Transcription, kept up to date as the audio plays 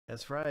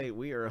That's right.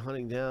 We are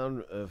hunting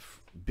down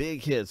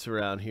big hits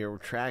around here. We're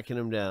tracking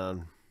them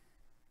down.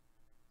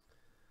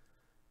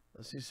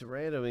 Let's do some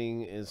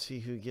randoming and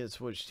see who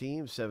gets which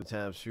team. 7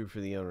 times through for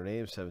the owner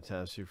name, 7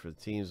 times through for the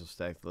teams. We'll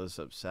stack the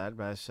list up side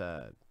by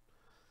side.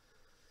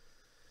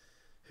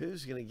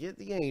 Who's going to get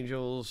the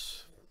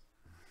Angels?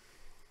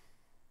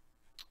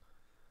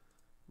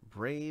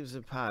 Braves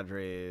and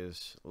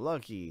Padres.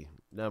 Lucky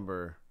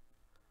number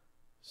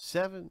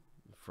 7.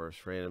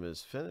 First random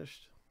is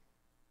finished.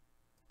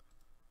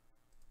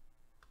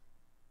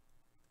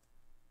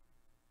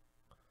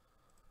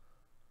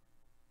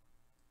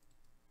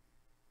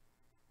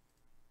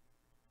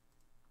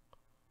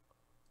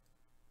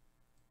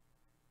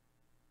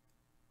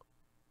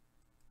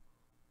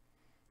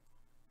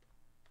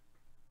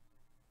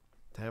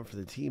 Time for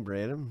the team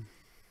random.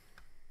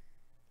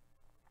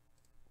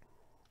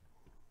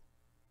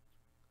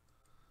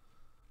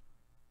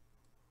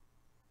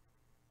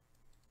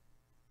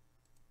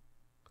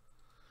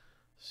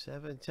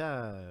 Seven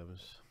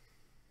times.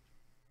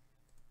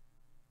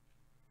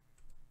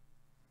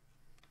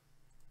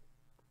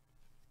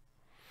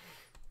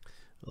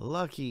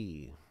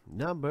 Lucky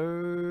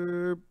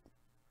number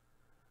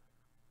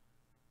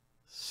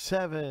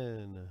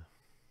 7.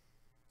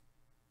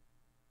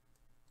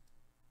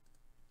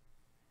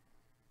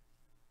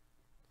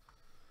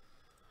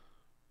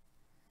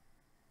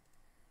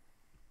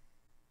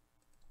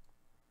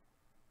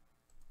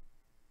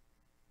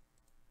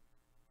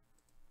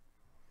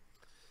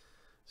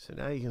 So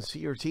now you can see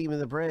your team in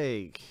the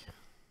break.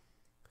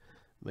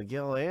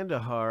 Miguel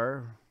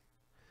Andahar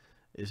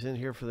is in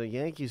here for the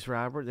Yankees,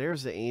 Robert.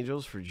 There's the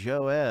Angels for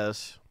Joe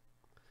S.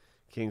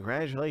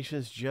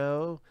 Congratulations,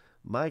 Joe.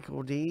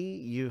 Michael D.,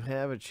 you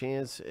have a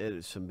chance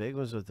at some big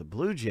ones with the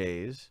Blue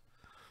Jays.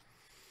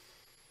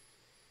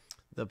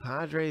 The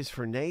Padres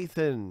for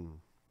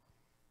Nathan.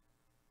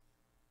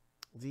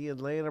 The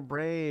Atlanta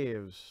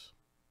Braves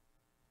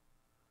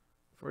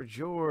for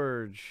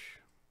George.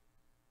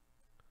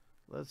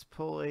 Let's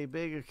pull a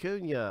big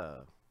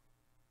Acuna.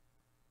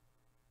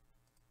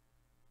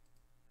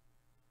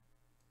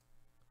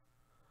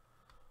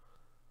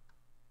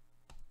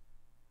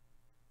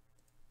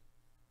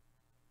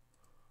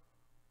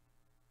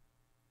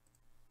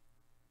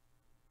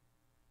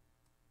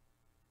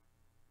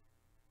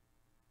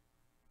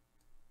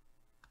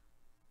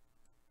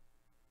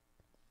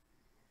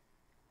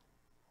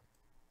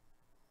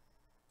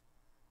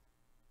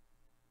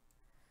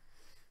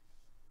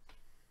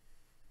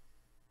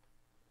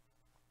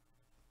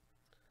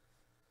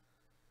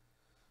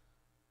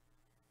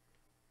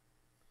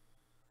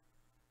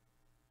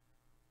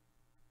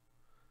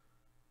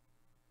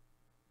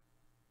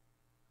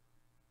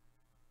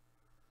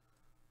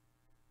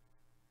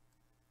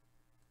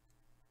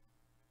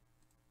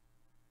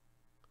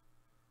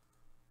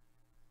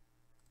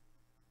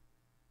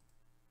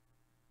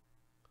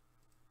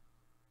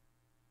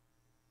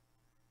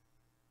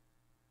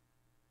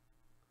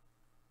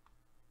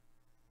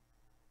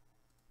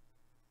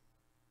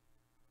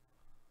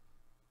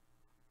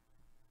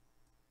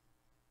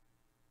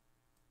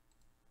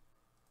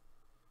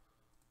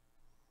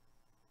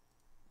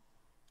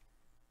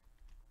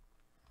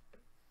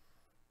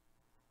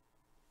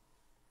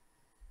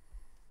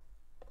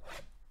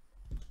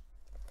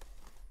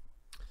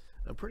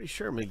 I'm pretty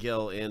sure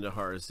Miguel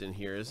Andahar is in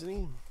here, isn't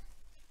he?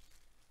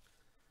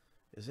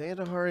 Is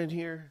Andahar in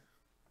here?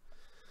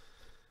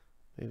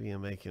 Maybe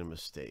I'm making a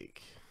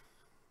mistake.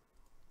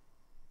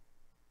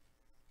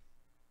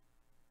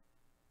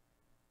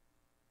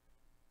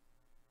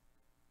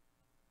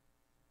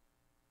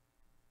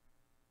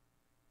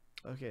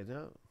 Okay,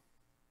 no.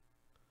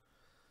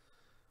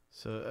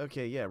 So,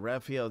 okay, yeah,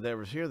 Rafael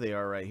Devers, here they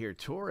are right here.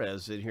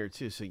 Torres in here,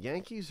 too. So,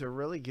 Yankees are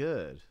really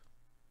good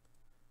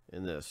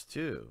in this,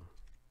 too.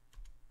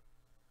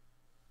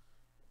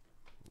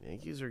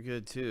 Yankees are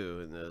good,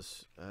 too, in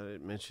this. I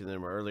didn't mention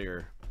them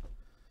earlier.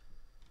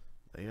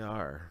 They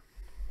are.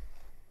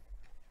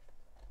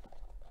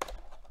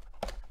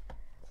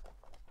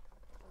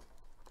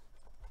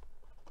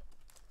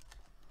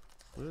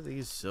 What are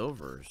these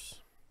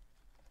silvers?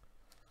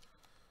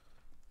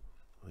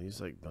 These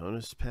like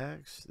bonus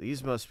packs?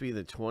 These must be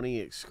the 20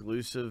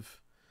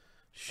 exclusive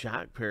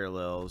shock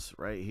parallels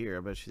right here. I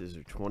bet you these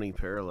are 20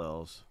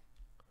 parallels.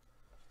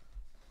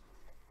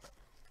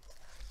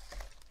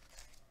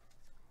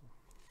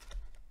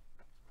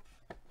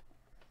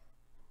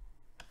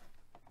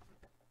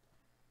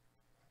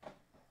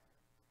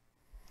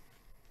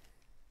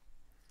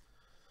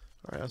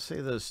 All right, I'll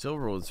save those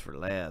silver ones for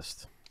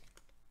last.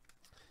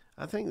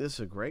 I think this is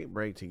a great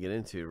break to get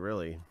into,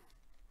 really.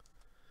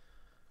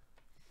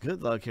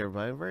 Good luck,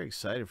 everybody. I'm very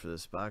excited for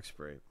this box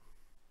break.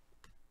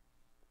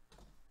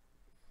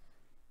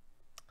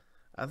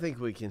 I think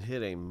we can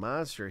hit a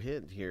monster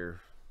hit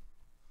here.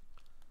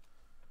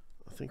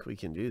 I think we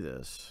can do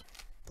this.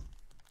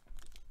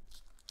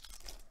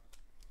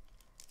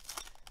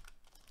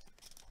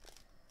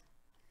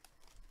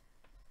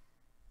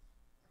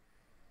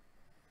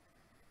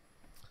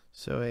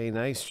 So a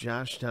nice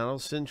Josh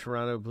Donaldson,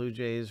 Toronto Blue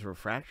Jays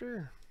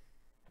refractor.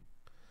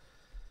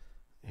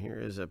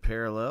 There's a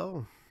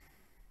parallel.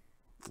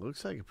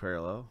 Looks like a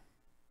parallel.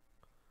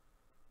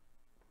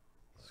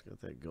 It's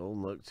got that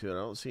golden look to it. I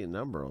don't see a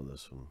number on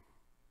this one.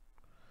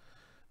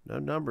 No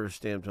number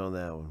stamped on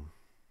that one.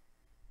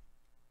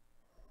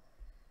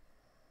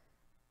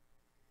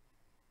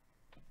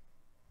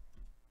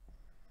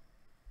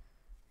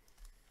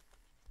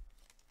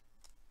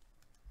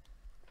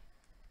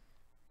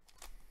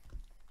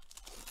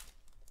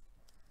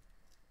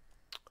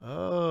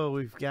 Oh,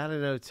 we've got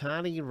an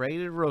Ohtani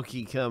rated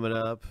rookie coming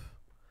up.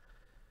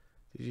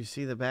 Did you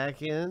see the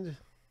back end?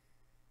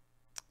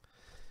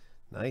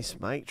 Nice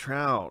Mike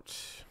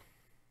Trout.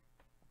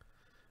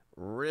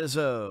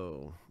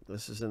 Rizzo.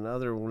 This is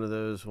another one of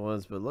those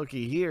ones, but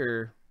looky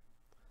here.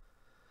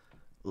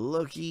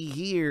 Looky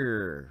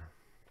here.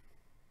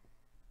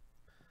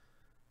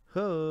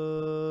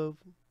 Ho.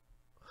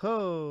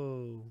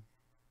 Ho.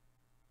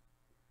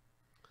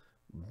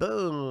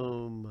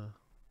 Boom.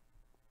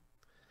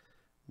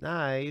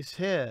 Nice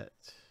hit.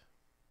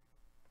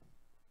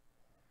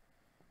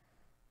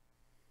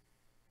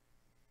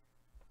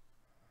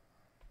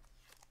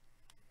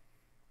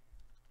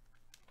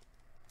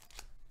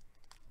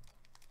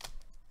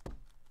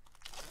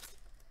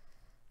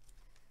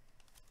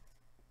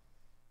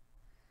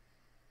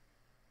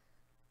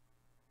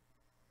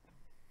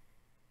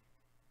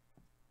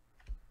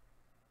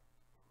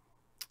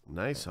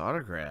 Nice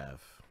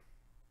autograph.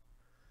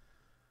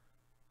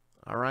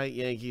 All right,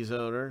 Yankees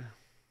owner.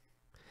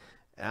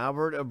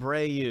 Albert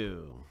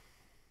Abreu.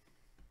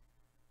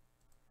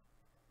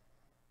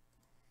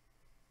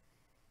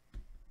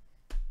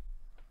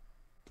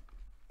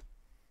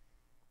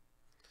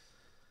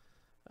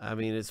 I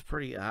mean, it's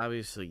pretty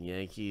obviously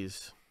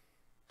Yankees.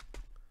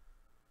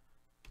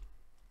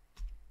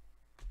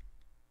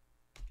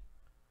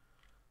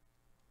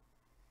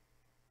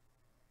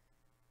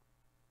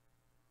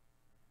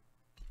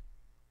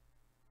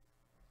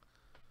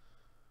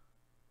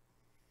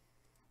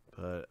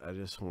 But I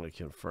just want to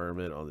confirm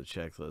it on the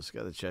checklist.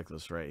 Got the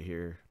checklist right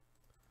here.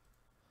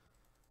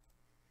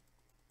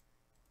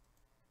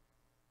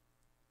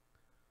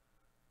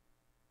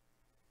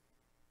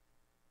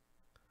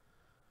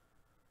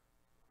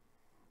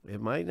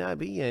 It might not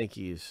be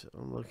Yankees.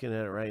 I'm looking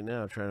at it right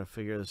now, trying to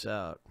figure this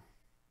out.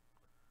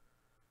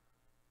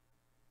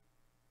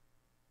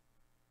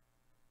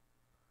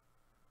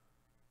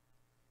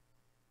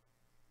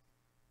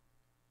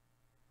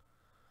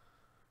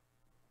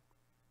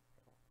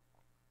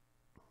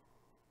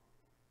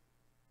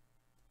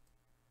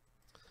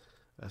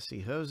 I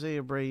see Jose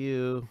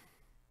Abreu.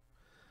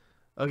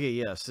 Okay,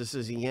 yes, this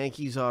is a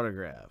Yankees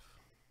autograph.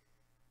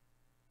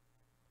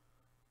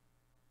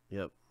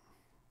 Yep.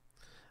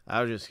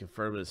 I was just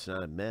confirming it's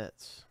not a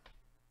Mets.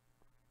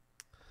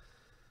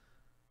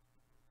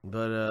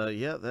 But,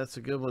 yeah, that's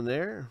a good one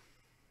there.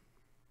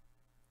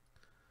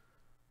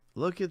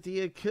 Look at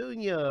the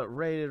Acuna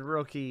rated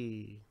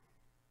rookie.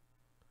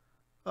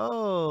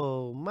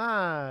 Oh,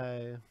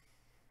 my.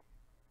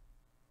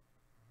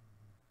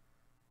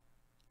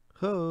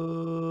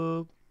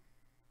 Ho.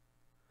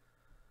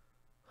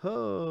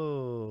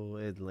 Ho.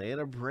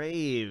 Atlanta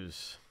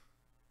Braves.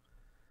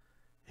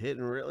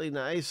 Hitting really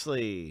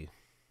nicely.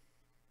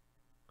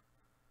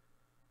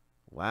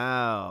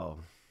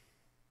 Wow.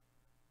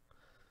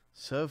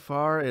 So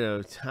far, an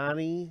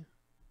Ohtani,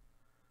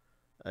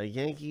 a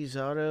Yankees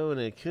auto,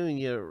 and a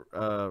Acuna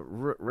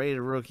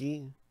rated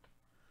rookie.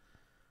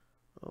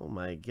 Oh,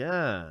 my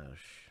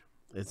gosh.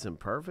 It's in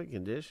perfect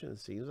condition. It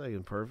seems like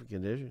in perfect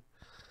condition.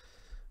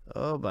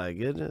 Oh, my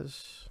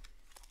goodness.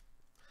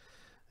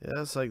 Yeah,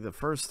 that's like the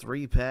first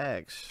 3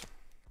 packs.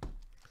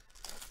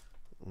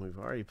 We've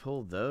already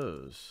pulled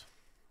those.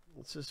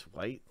 What's this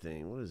white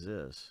thing? What is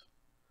this?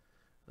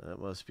 That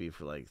must be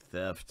for, like,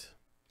 theft.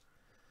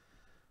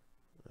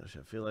 Gosh,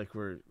 I feel like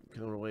we're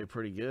coming away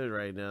pretty good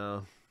right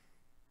now.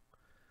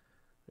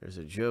 There's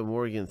a Joe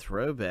Morgan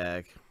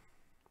throwback.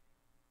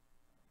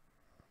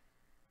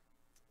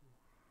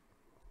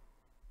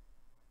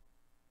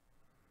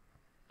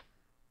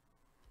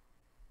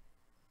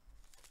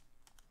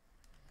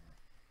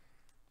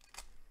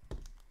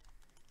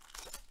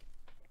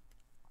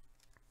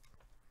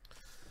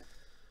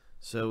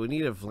 So we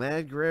need a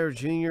Vlad Guerrero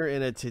Jr.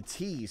 and a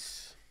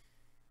Tatis.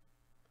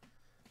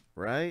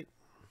 Right?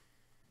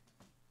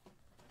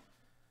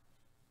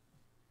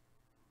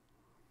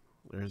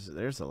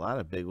 There's a lot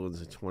of big ones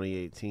in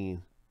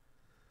 2018.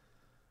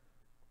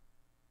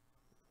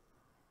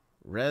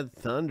 Red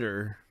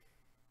Thunder.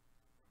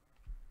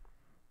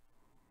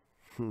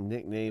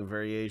 Nickname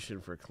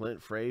variation for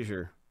Clint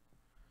Frazier.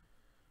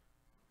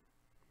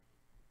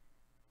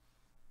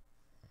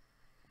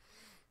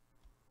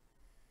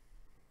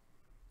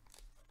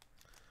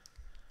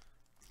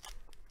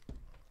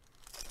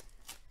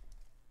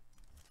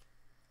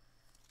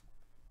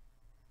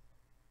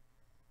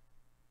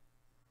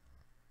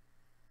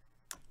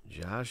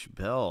 Josh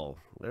Bell.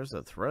 There's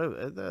a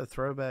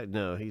throwback.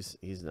 No, he's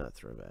not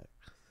throwback.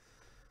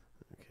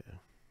 Okay.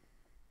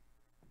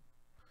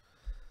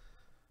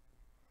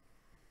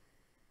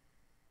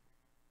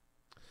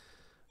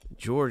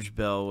 George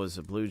Bell was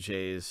a Blue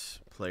Jays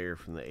player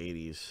from the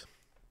 80s.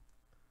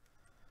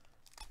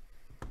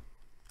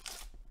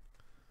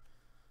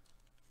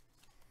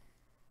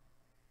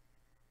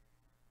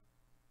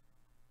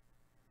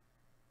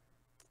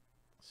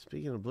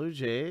 Speaking of Blue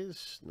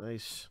Jays,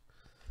 nice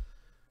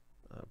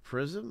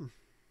prism.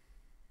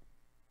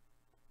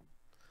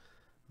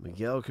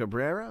 Miguel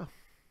Cabrera.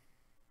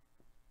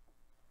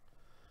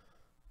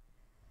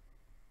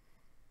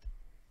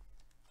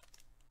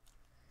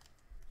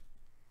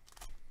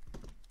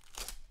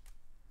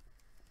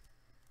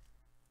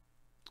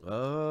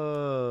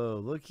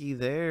 Oh, looky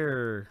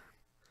there.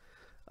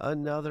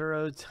 Another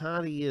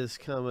Ohtani is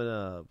coming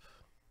up.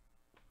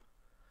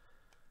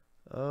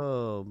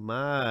 Oh,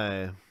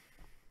 my.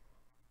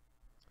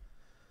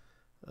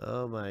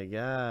 Oh, my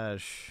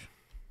gosh.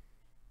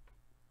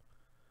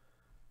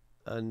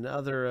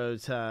 Another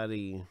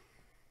Ohtani.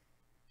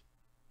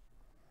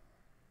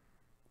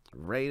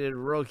 Rated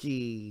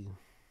rookie.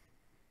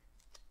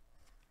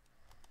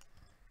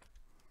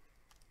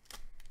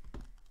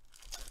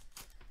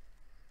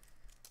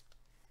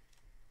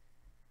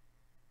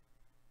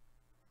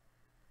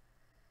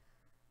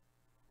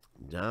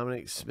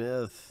 Dominic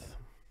Smith.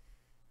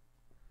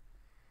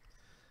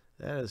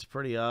 That is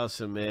pretty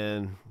awesome,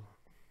 man.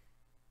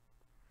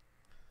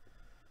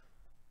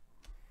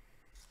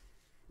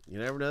 You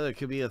never know. There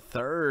could be a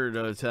third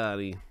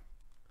Ohtani.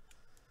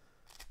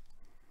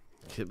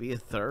 Could be a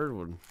third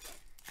one.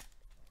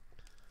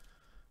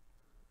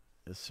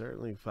 It's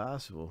certainly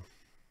possible.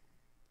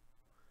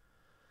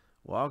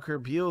 Walker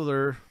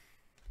Buehler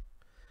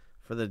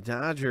for the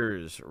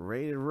Dodgers.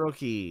 Rated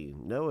rookie.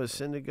 Noah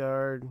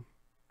Syndergaard.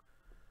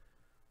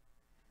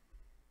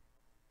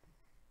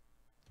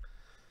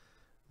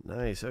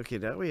 Nice. Okay,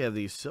 now we have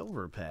these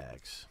silver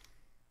packs.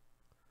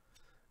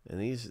 And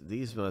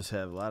these must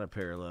have a lot of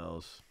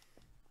parallels.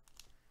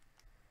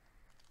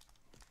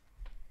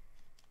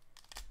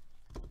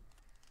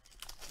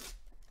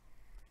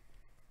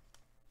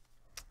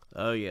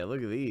 Oh, yeah,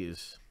 look at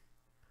these.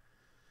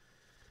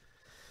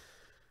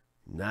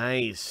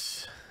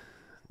 Nice.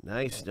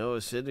 Nice Noah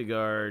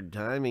Syndergaard.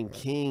 Diamond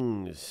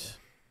Kings.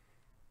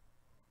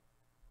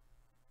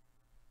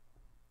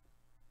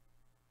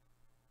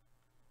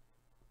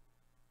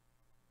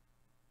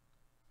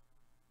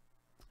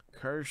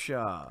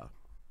 Kershaw.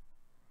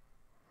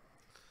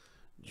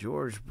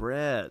 George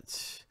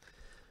Brett.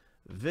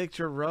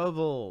 Victor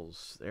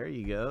Robles. There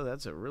you go.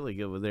 That's a really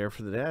good one there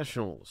for the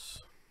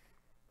Nationals.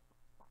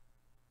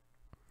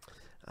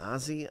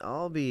 Ozzie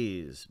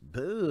Albies.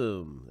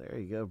 Boom. There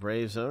you go.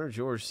 Braves owner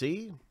George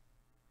C.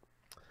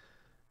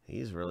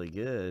 He's really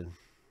good.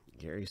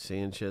 Gary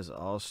Sanchez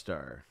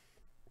All-Star.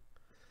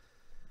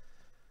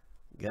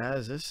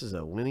 Guys, this is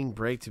a winning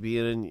break to be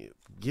in.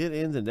 Get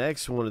in the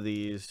next one of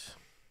these.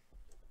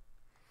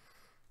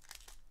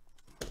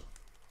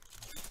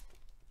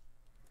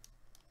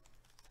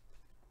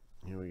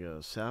 Here we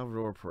go.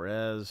 Salvador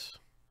Perez.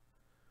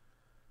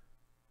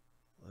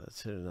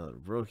 Let's hit another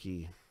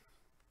rookie.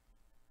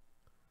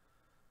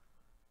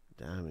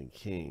 Diamond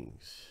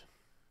Kings.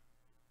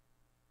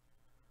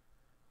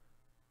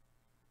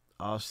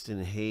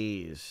 Austin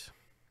Hayes.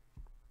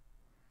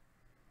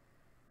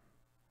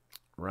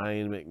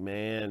 Ryan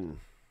McMahon.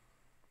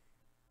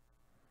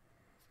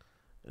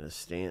 And a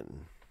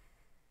Stanton.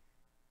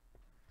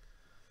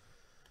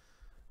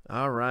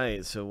 All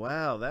right. So,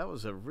 wow, that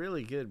was a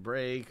really good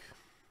break.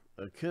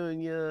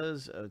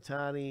 Acuña's,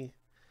 Ohtani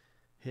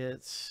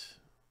hits.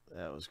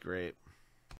 That was great.